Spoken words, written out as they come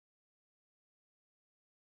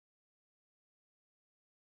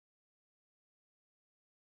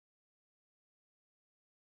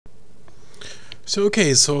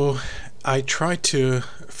So I tried to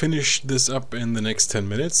finish this up in the next 10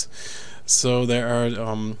 minutes. So there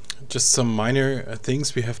are just some minor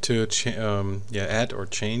things we have to add or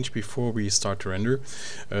change before we start to render.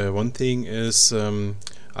 One thing is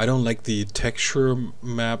I don't like the texture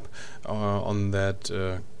map on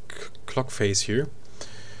that clock face here.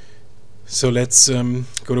 So let's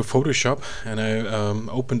go to Photoshop, and I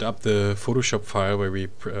opened up the Photoshop file where we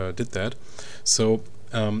did that. So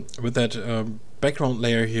with that background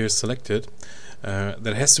layer here selected,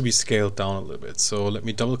 that has to be scaled down a little bit. So let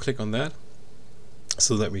me double click on that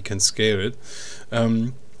so that we can scale it.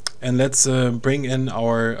 And let's bring in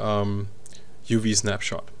our UV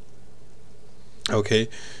snapshot. Okay,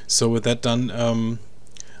 so with that done,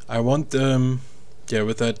 I want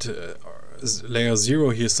with that layer 0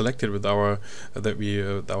 here selected with our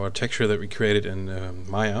our texture that we created in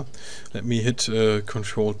Maya. Let me hit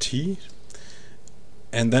Control T,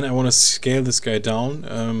 and then I want to scale this guy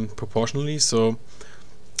down proportionally. So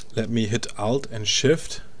let me hit Alt and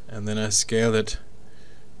Shift, and then I scale it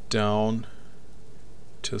down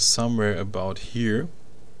to somewhere about here.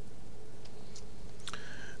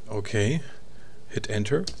 Okay, hit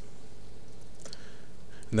Enter,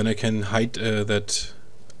 and then I can hide that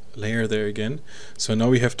layer there again. So now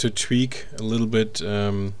we have to tweak a little bit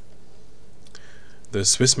the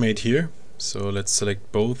Swiss made here. So let's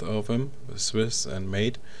select both of them, the Swiss and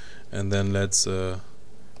made, and then let's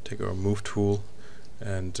take our move tool,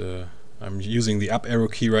 and I'm using the up arrow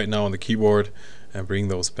key right now on the keyboard and bring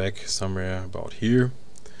those back somewhere about here.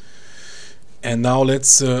 And now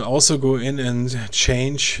let's also go in and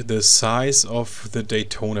change the size of the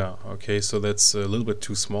Daytona. Okay, so that's a little bit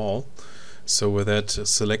too small. So with that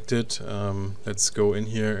selected, let's go in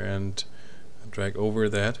here and drag over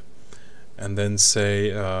that, and then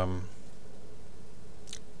say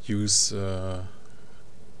use where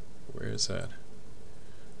is that?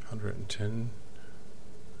 110.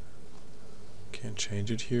 Can't change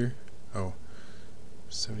it here. Oh,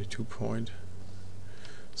 72 point.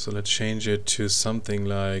 So let's change it to something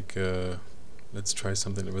like let's try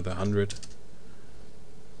something with 100.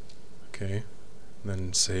 Okay, and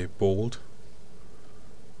then say bold.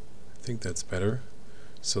 I think that's better.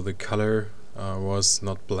 So the color was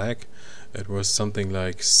not black, it was something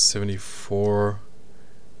like 74,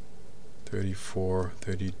 34,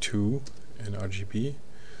 32 in RGB.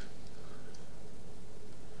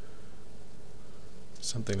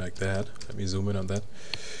 Something like that. Let me zoom in on that.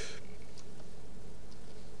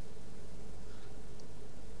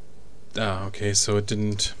 Okay, so it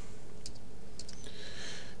didn't.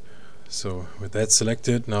 So with that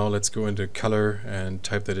selected, now let's go into color and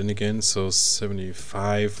type that in again. So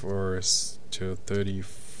 75 or to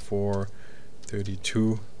 34,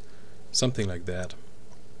 32, something like that.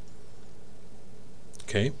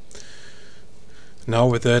 Okay. Now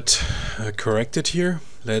with that corrected here,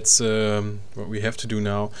 let's what we have to do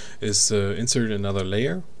now is insert another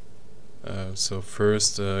layer. So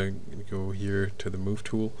first go here to the move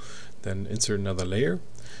tool, then insert another layer,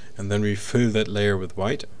 and then we fill that layer with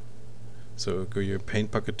white. So go your paint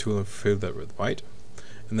bucket tool and fill that with white,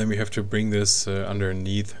 and then we have to bring this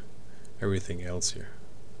underneath everything else here,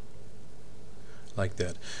 like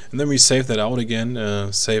that. And then we save that out again.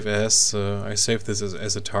 Save as. I saved this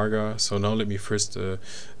as a targa. So now let me first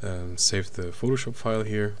save the Photoshop file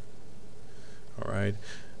here. All right,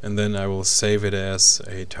 and then I will save it as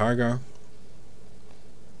a targa.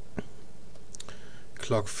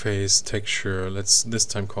 Clock face texture. Let's this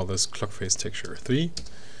time call this clock face texture 3.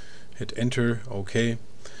 Hit enter, OK,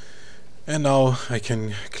 and now I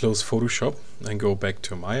can close Photoshop and go back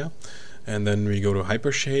to Maya, and then we go to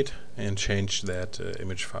Hypershade and change that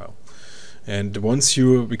image file. And once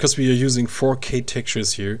you, because we are using 4K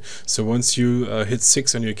textures here, so once you hit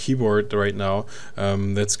 6 on your keyboard right now,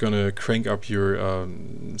 that's gonna crank up your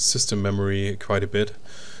system memory quite a bit.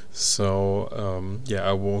 So yeah,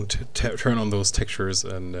 I won't turn on those textures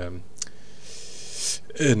and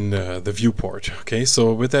in the viewport. Okay,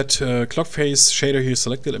 so with that clock face shader here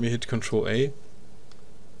selected, let me hit Control A,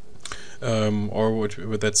 or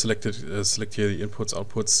with that selected, select here the inputs,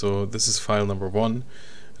 outputs. So this is file number 1.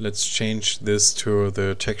 Let's change this to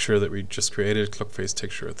the texture that we just created, clock face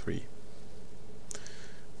texture 3.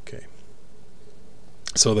 Okay,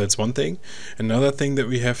 so that's one thing. Another thing that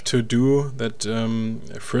we have to do, that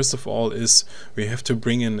first of all, is we have to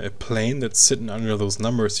bring in a plane that's sitting under those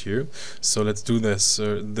numbers here. So let's do this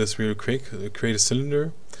this real quick. Create a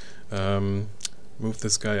cylinder, move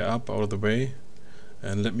this guy up out of the way,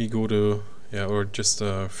 and let me go to or just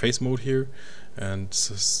face mode here, and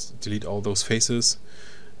delete all those faces.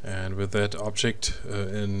 And with that object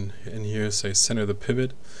in here, say center the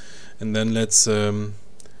pivot, and then let's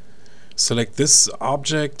select this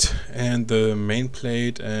object and the main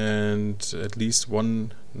plate and at least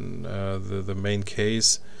one the main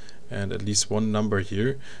case and at least one number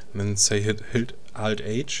here, and then say hit Alt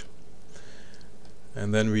H,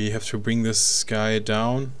 and then we have to bring this guy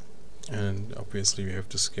down, and obviously we have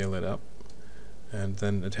to scale it up, and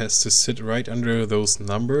then it has to sit right under those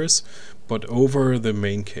numbers but over the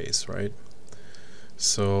main case, right?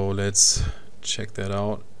 So let's check that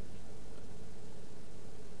out.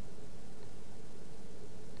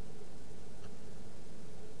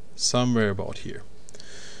 Somewhere about here.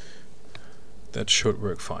 That should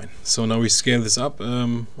work fine. So now we scale this up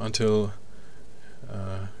until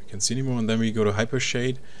you can see anymore, and then we go to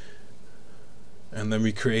Hypershade, and then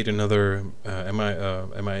we create another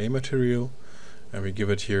MIA material, and we give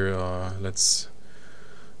it here let's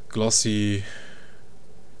glossy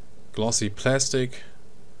plastic,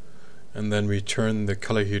 and then we turn the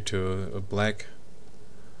color here to a black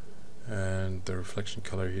and the reflection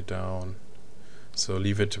color here down. So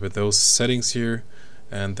leave it with those settings here,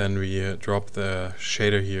 and then we drop the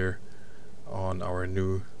shader here on our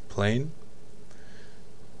new plane.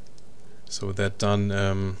 So with that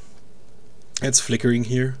done, it's flickering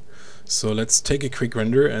here. So let's take a quick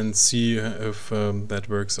render and see if that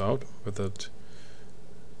works out with that.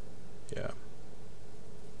 Yeah,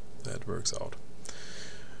 that works out.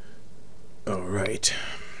 Alright.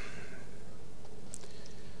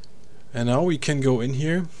 And now we can go in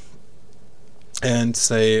here and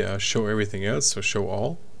say show everything else, so show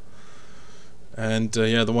all. And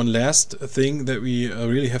yeah, the one last thing that we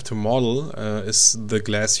really have to model is the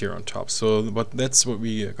glass here on top. So that's what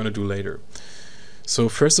we are gonna do later. So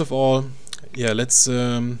first of all, yeah, let's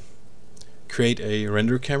create a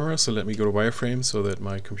render camera. So let me go to wireframe so that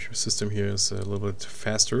my computer system here is a little bit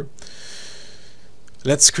faster.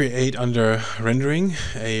 Let's create under rendering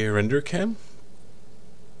a render cam.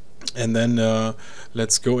 And then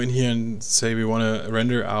let's go in here and say we want to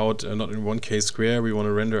render out not in 1K square, we want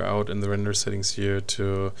to render out in the render settings here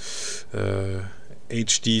to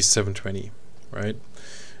HD 720, right?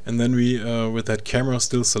 And then we with that camera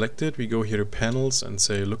still selected, we go here to panels and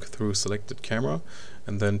say look through selected camera,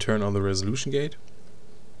 and then turn on the resolution gate.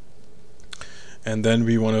 And then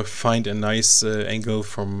we want to find a nice angle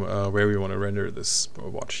from where we want to render this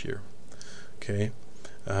watch here. Okay.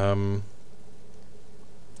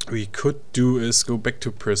 We could do is go back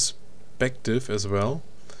to perspective as well,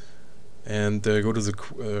 and go to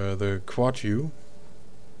the quad view.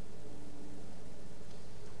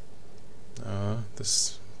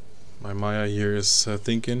 My Maya here is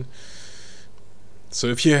thinking. So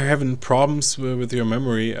if you're having problems with your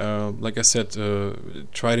memory, like I said,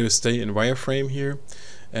 try to stay in wireframe here,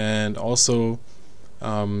 and also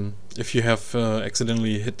if you have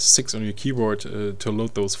accidentally hit 6 on your keyboard to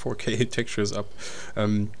load those 4K textures up,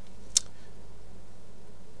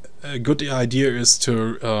 a good idea is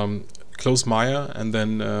to close Maya and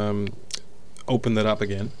then open that up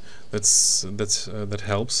again. That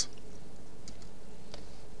helps.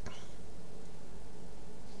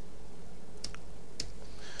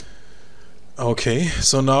 Okay,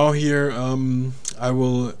 so now here I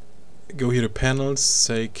will go here to panels,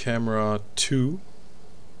 say camera 2,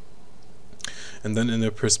 and then in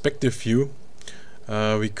the perspective view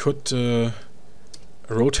we could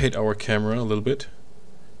rotate our camera a little bit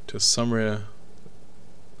to somewhere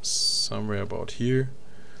about here,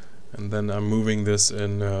 and then I'm moving this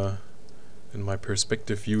in my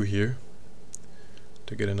perspective view here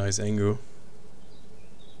to get a nice angle.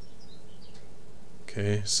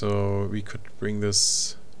 Okay, so we could bring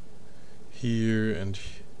this here and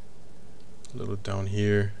a little down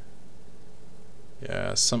here.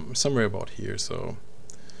 Yeah, somewhere about here. So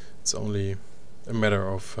it's only a matter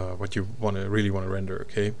of what you really want to render.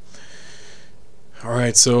 Okay. All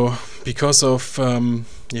right. So because of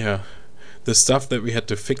yeah, the stuff that we had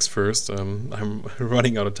to fix first, I'm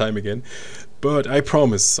running out of time again. But I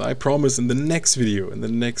promise in the next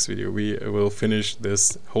video we will finish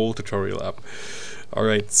this whole tutorial up.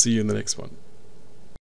 Alright, see you in the next one.